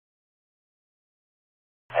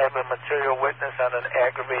have a material witness on an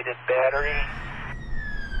aggravated battery.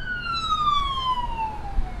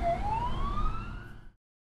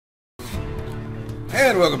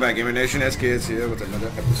 And welcome back, Gamer Nation. SKS here with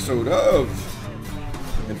another episode of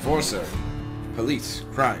Enforcer, Police,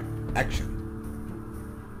 Crime, Action.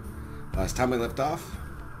 Last time we left off,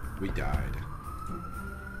 we died.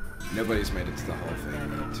 Nobody's made it to the Hall of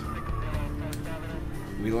Fame yet.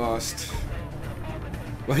 We lost...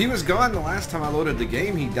 Well, he was gone the last time I loaded the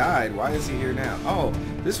game. He died. Why is he here now? Oh,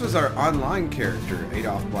 this was our online character,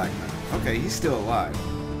 Adolf Blackman. Okay, he's still alive.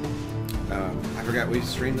 I forgot we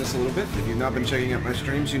streamed this a little bit. If you've not been checking out my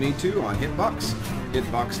streams, you need to on Hitbox,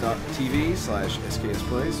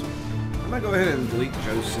 hitbox.tv/SKSplays. I'm going to go ahead and delete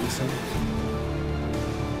Joe Simpson.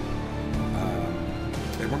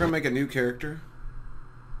 And we're going to make a new character.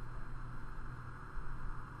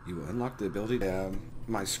 You will unlock the ability to...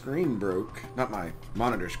 my screen broke. Not my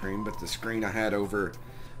monitor screen, but the screen I had over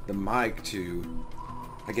the mic to,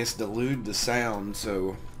 I guess, dilute the sound.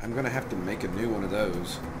 So I'm going to have to make a new one of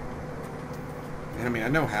those. And I mean, I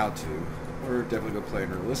know how to. We're definitely going to play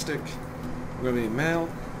in realistic. We're going to be male.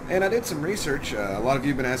 And I did some research. A lot of you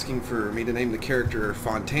have been asking for me to name the character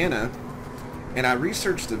Fontana. And I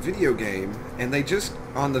researched the video game, and they just,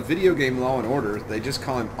 on the video game Law and Order, they just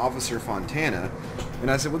call him Officer Fontana. And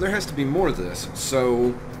I said, well, there has to be more to this.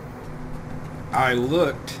 So I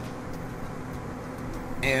looked,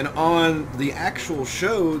 and on the actual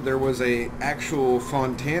show, there was a actual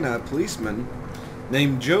Fontana policeman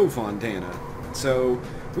named Joe Fontana. So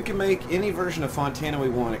we can make any version of Fontana we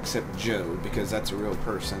want except Joe, because that's a real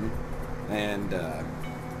person. And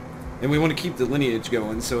we want to keep the lineage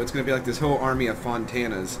going, so it's going to be like this whole army of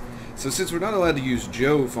Fontanas. So since we're not allowed to use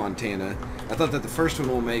Joe Fontana, I thought that the first one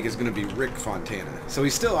we'll make is going to be Rick Fontana. So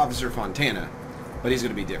he's still Officer Fontana, but he's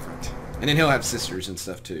going to be different. And then he'll have sisters and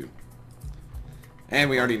stuff too. And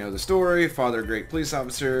we already know the story. Father, great police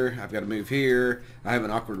officer. I've got to move here. I have an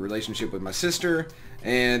awkward relationship with my sister.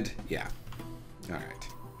 And yeah. Alright.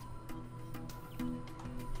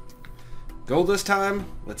 Goal this time,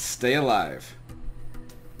 let's stay alive.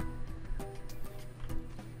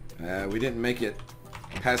 We didn't make it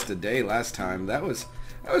past a day last time. That was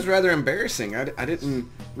rather embarrassing. I didn't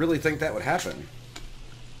really think that would happen.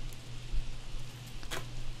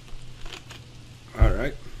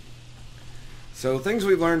 Alright. So things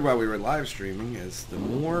we've learned while we were live streaming is the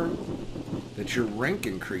more that your rank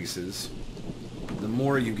increases, the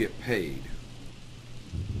more you get paid.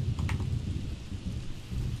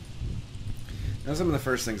 Now some of the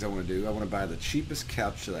first things I want to do, I want to buy the cheapest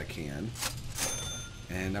couch that I can.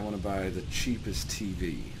 And I want to buy the cheapest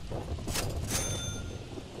TV.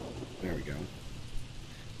 There we go.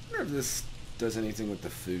 I wonder if this does anything with the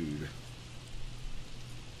food.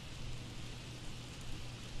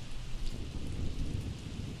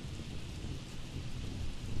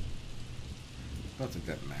 I don't think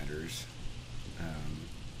that matters. I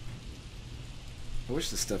wish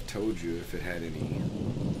the stuff told you if it had any...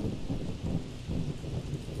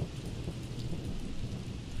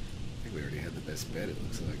 We already had the best bed, it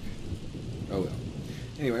looks like. Oh well.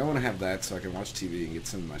 Anyway, I want to have that so I can watch TV and get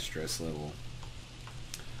some of my stress level.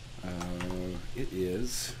 It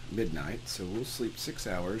is midnight, so we'll sleep 6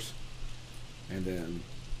 hours. And then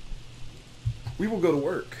we will go to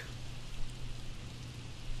work.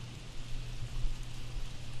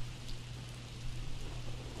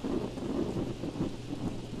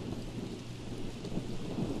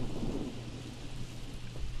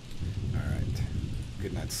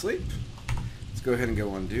 Good night's sleep. Let's go ahead and go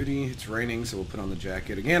on duty. It's raining, so we'll put on the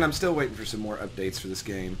jacket. Again, I'm still waiting for some more updates for this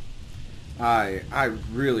game. I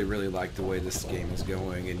really, really like the way this game is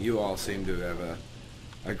going, and you all seem to have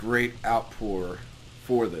a great outpour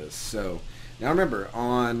for this. So, now remember,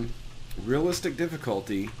 on realistic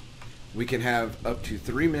difficulty, we can have up to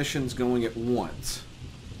 3 missions going at once.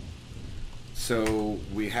 So,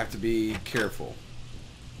 we have to be careful.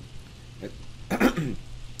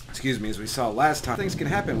 Excuse me, as we saw last time, things can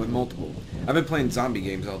happen with multiple. I've been playing zombie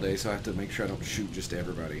games all day, so I have to make sure I don't shoot just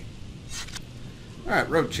everybody. Alright,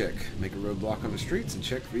 road check. Make a roadblock on the streets and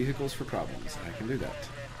check vehicles for problems. I can do that.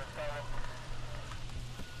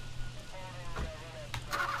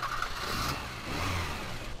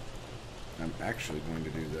 I'm actually going to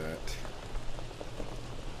do that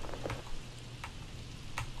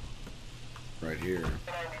right here.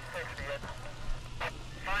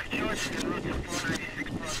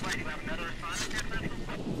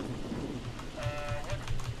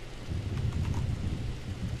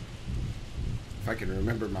 If I can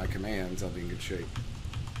remember my commands, I'll be in good shape.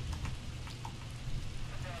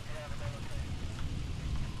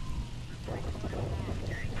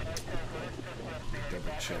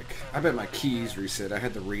 Double check. I bet my keys reset. I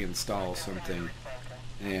had to reinstall something.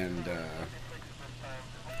 And,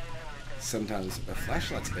 sometimes... A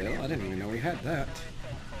flashlight's L? I didn't even know we had that.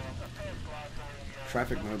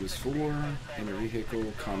 Traffic mode is 4. In your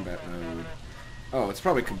vehicle, combat mode. Oh, it's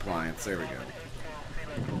probably compliance. There we go.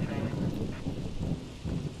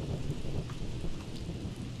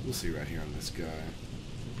 We'll see right here on this guy.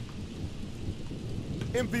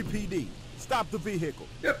 MVPD, stop the vehicle.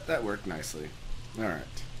 Yep, that worked nicely. Alright.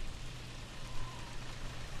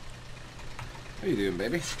 How you doing,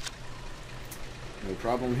 baby? No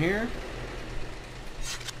problem here.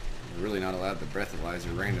 We're really not allowed the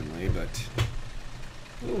breathalyzer randomly, but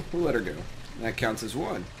we'll let her go. That counts as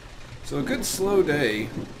 1. So a good slow day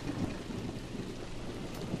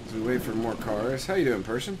as we wait for more cars. How you doing,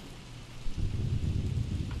 person?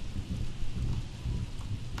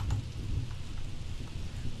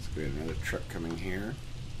 We have another truck coming here.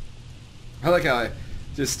 I like how I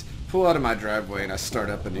just pull out of my driveway and I start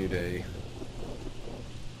up a new day.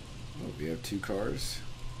 Oh, we have 2 cars.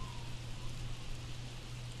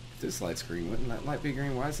 If this light's green, wouldn't that light be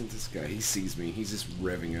green? Why isn't this guy? He sees me. He's just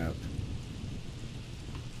revving up.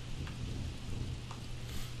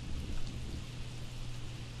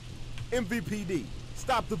 MVPD,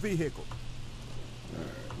 stop the vehicle.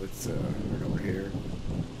 Alright, let's right over here.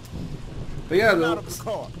 But yeah, Come out of the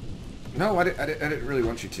car. No, I didn't really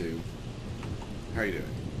want you to. How are you doing?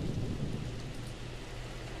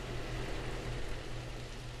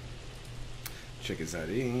 Check his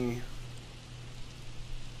ID.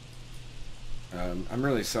 I'm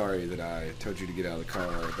really sorry that I told you to get out of the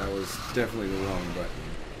car. That was definitely the wrong button.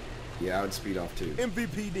 Yeah, I would speed off too.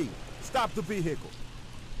 MVPD, stop the vehicle.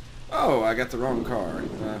 Oh, I got the wrong car.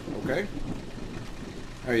 Okay.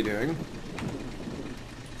 How are you doing?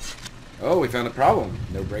 Oh, we found a problem.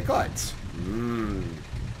 No brake lights.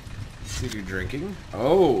 See if you're drinking.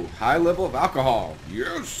 Oh, high level of alcohol.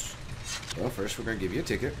 Yes. Well, first we're going to give you a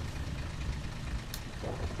ticket.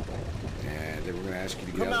 And then we're going to ask you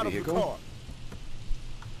to get out of the vehicle. The car.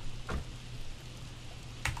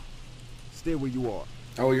 Stay where you are.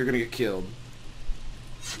 Oh, you're going to get killed.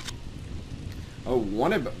 Oh,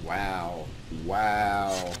 wow.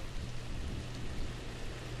 Wow.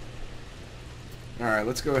 Alright,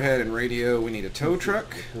 let's go ahead and radio. We need a tow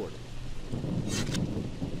truck.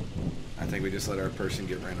 I think we just let our person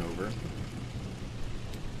get ran over.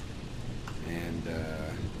 And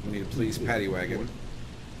we need a police paddy wagon.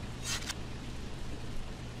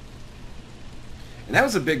 And that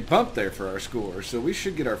was a big bump there for our score, so we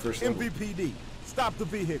should get our first level. MVPD, stop the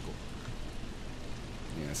vehicle.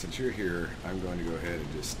 Yeah, since you're here, I'm going to go ahead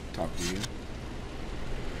and just talk to you.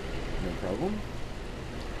 No problem.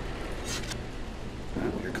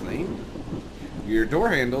 You're clean. Your door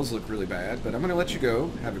handles look really bad, but I'm going to let you go.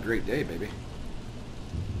 Have a great day, baby.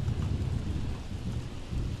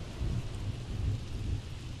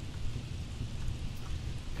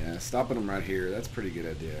 Yeah, stopping them right here. That's a pretty good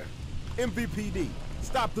idea. MVPD,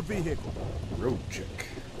 stop the vehicle. Road check.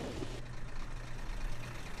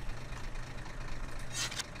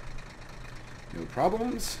 No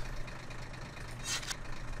problems.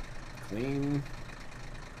 Clean.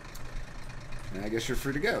 And I guess you're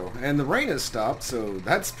free to go. And the rain has stopped, so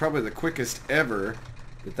that's probably the quickest ever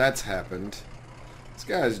that that's happened. This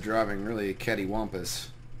guy's driving really cattywampus.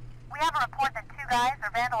 We have a report that 2 guys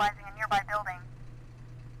are vandalizing a nearby building.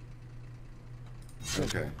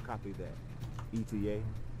 Okay. Copy that. ETA,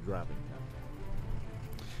 driving.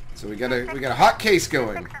 So we got a hot case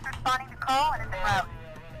going. 6 is responding to call and is en route.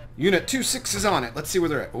 Unit 2-6 is on it. Let's see where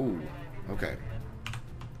they're at. Ooh. Okay.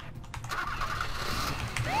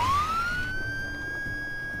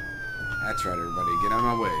 That's right, everybody. Get out of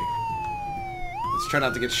my way. Let's try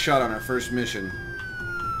not to get shot on our first mission.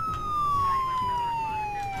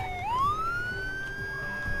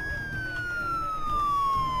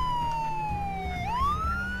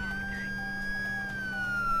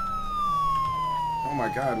 Oh my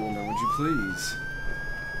God, woman, would you please?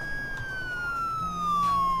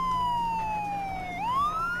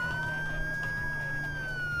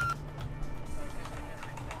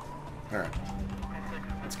 Alright.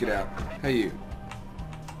 Let's get out. Hey, you.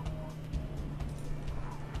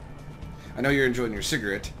 I know you're enjoying your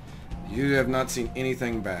cigarette. You have not seen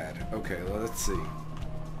anything bad. Okay, well, let's see.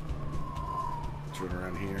 Let's run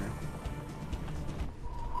around here.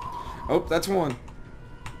 Oh, that's one.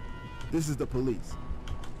 This is the police.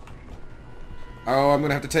 Oh, I'm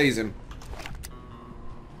gonna have to tase him.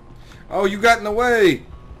 Oh, you got in the way!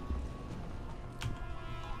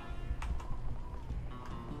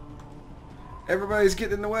 Everybody's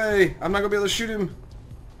getting in the way. I'm not gonna be able to shoot him.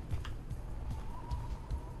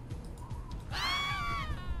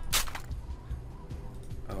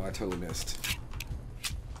 I totally missed.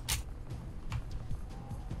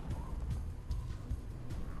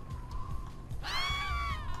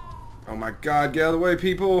 Oh my god, get out of the way,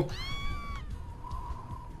 people!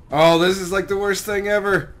 Oh, this is like the worst thing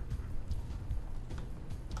ever!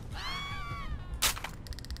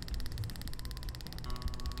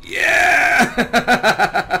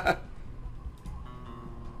 Yeah!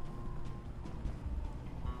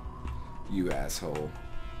 You asshole.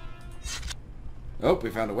 Oh,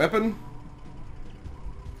 we found a weapon.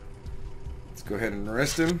 Let's go ahead and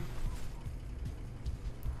arrest him.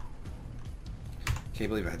 Can't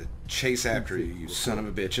believe I had to chase after you, you son of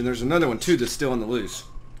a bitch. And there's another one too that's still on the loose.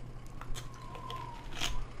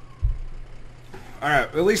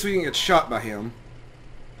 Alright, at least we didn't get shot by him.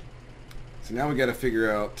 So now we gotta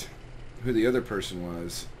figure out who the other person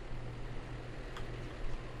was.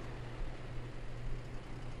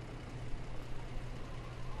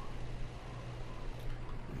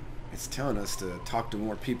 It's telling us to talk to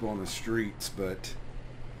more people on the streets, but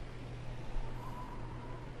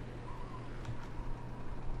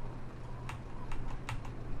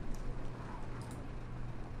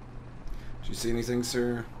did you see anything,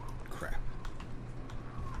 sir? Crap.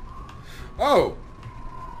 Oh!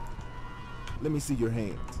 Let me see your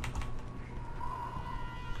hands.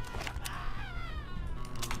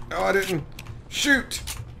 Oh, I didn't shoot!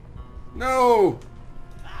 No!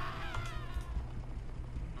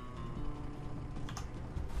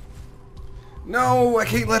 No, I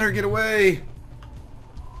can't let her get away!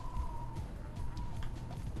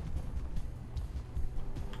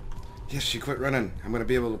 Yes, she quit running. I'm gonna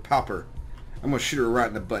be able to pop her. I'm gonna shoot her right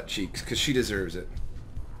in the butt cheeks, because she deserves it.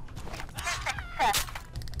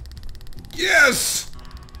 Yes!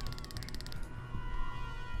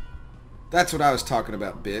 That's what I was talking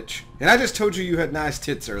about, bitch. And I just told you you had nice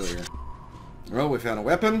tits earlier. Well, we found a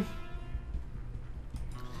weapon.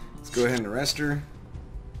 Let's go ahead and arrest her.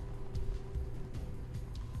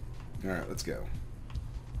 Alright, let's go.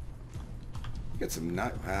 Got some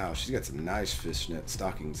wow, she's got some nice fishnet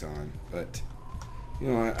stockings on, but you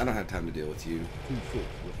know what? I don't have time to deal with you. 2-6,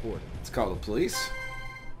 reporting. Let's call the police.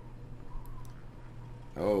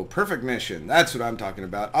 Oh, perfect mission. That's what I'm talking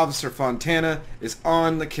about. Officer Fontana is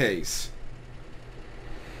on the case.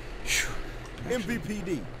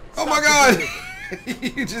 MVPD. Oh my god!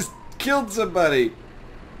 You just killed somebody.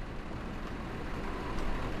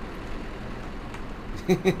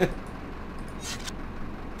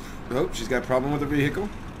 Oh, she's got a problem with her vehicle.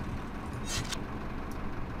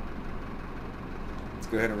 Let's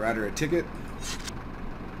go ahead and write her a ticket.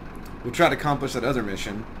 We'll try to accomplish that other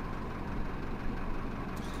mission.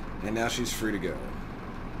 And now she's free to go.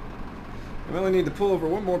 We only need to pull over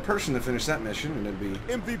one more person to finish that mission, and it'd be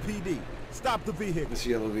MVPD. Stop the vehicle. this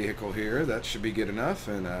yellow vehicle here. That should be good enough.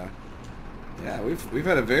 And yeah, we've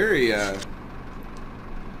had a very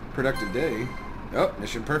productive day. Oh,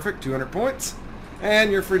 mission perfect. 200 points.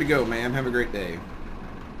 And you're free to go, ma'am. Have a great day.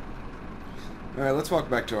 Alright, let's walk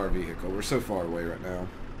back to our vehicle. We're so far away right now.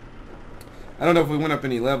 I don't know if we went up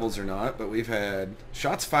any levels or not, but we've had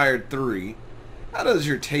shots fired 3. How does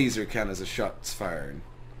your taser count as a shots fired?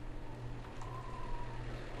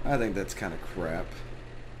 I think that's kind of crap.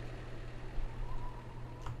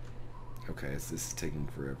 Okay, this is taking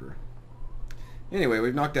forever. Anyway,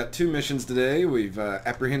 we've knocked out 2 missions today. We've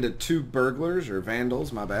apprehended 2 burglars, or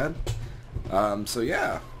vandals, my bad. So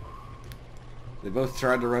yeah. They both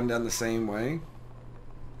tried to run down the same way.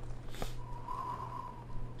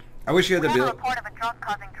 I wish you had the We have a bill. report of a drunk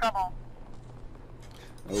causing trouble.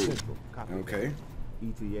 Oh, Central. Copy. okay.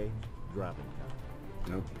 ETA, driving.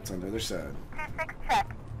 Nope, it's on the other side. 2-6 check.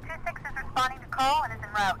 2-6 is responding to call and is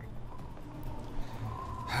en route.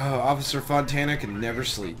 Oh, Officer Fontana can never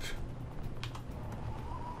sleep.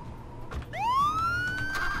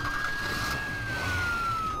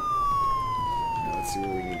 Now let's see where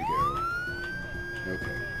we need to go.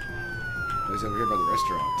 Okay. Oh, he's over here by the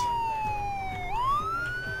restaurant.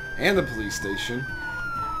 And the police station.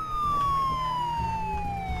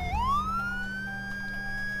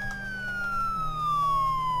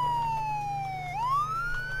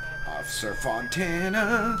 Officer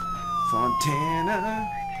Fontana, Fontana,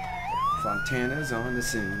 Fontana's on the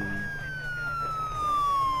scene.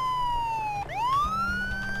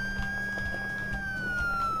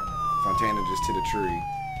 Fontana just hit a tree.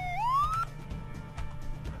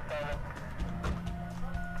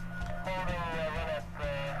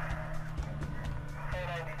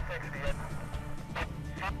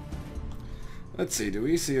 Let's see, do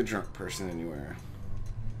we see a drunk person anywhere?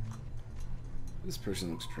 This person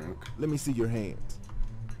looks drunk. Let me see your hands.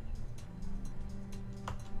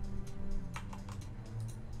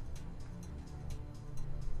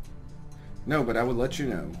 No, but I would let you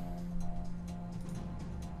know.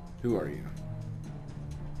 Who are you?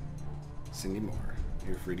 Cindy Moore.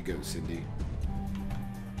 You're free to go, Cindy.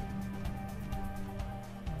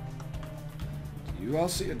 Do you all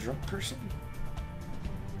see a drunk person?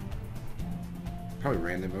 Probably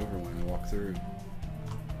ran them over when I walked through.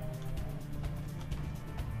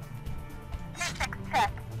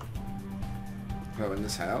 Check. Oh, in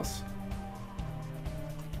this house?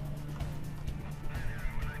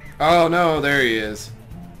 Oh no, there he is.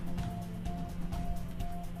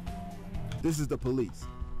 This is the police.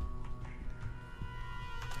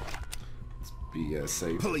 Let's be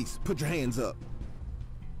safe. Police, put your hands up.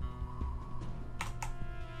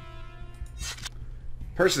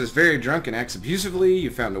 Person is very drunk and acts abusively.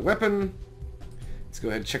 You found a weapon. Let's go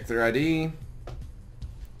ahead and check their ID.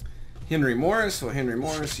 Henry Morris. Well, Henry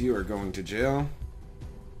Morris, you are going to jail.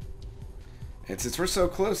 And since we're so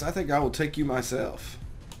close, I think I will take you myself.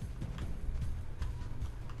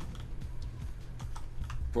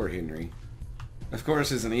 Poor Henry. Of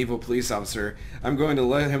course, as an evil police officer, I'm going to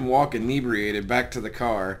let him walk inebriated back to the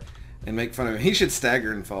car and make fun of him. He should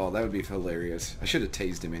stagger and fall. That would be hilarious. I should have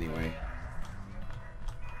tased him anyway.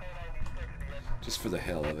 Just for the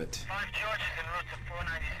hell of it.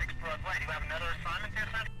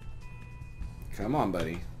 Come on,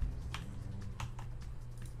 buddy.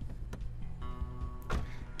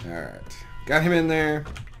 Alright. Got him in there.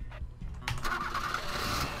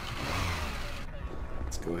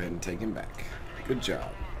 Let's go ahead and take him back. Good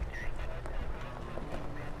job.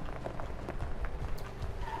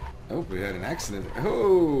 Oh, we had an accident.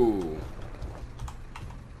 Oh!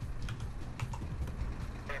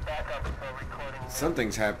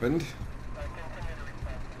 Something's happened.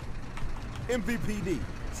 MVPD,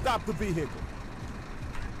 stop the vehicle.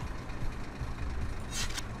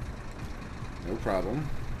 No problem.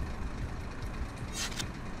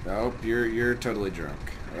 Nope, you're totally drunk.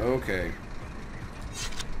 Okay.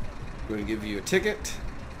 I'm going to give you a ticket.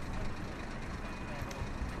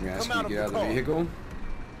 I'm going to ask you to get out of the vehicle.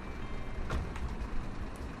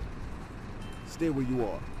 Stay where you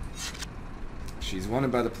are. She's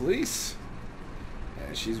wanted by the police.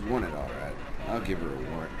 Yeah, she's wanted, all right. I'll give her a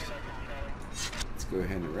warrant. Let's go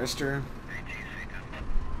ahead and arrest her.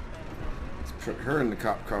 Let's put her in the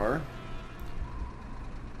cop car.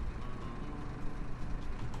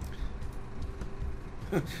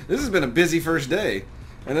 This has been a busy first day.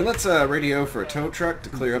 And then let's radio for a tow truck to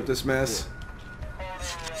clear up this mess.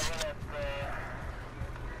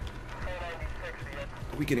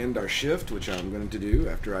 We can end our shift, which I'm going to do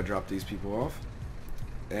after I drop these people off.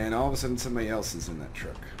 And all of a sudden somebody else is in that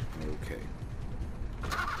truck. Okay.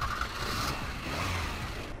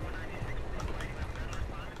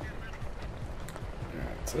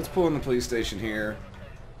 Alright, so let's pull in the police station here.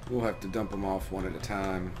 We'll have to dump them off one at a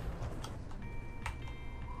time.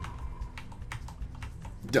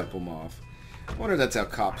 Dump them off. I wonder if that's how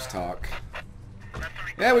cops talk.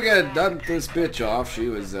 Yeah, we gotta dump this bitch off. She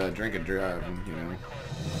was drinking driving, you know.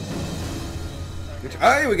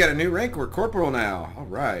 Hey, we got a new rank. We're corporal now.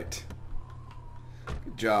 Alright.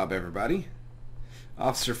 Good job, everybody.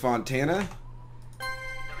 Officer Fontana.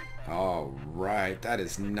 Alright, that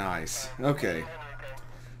is nice. Okay.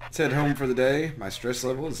 Let's head home for the day. My stress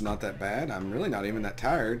level is not that bad. I'm really not even that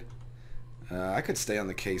tired. I could stay on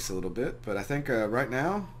the case a little bit, but I think right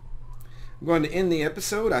now I'm going to end the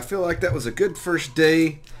episode. I feel like that was a good first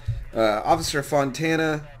day. Officer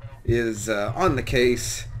Fontana is on the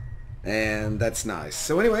case, and that's nice.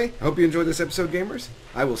 So anyway, I hope you enjoyed this episode, gamers.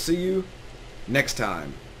 I will see you next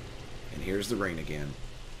time. And here's the rain again.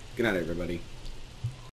 Good night, everybody.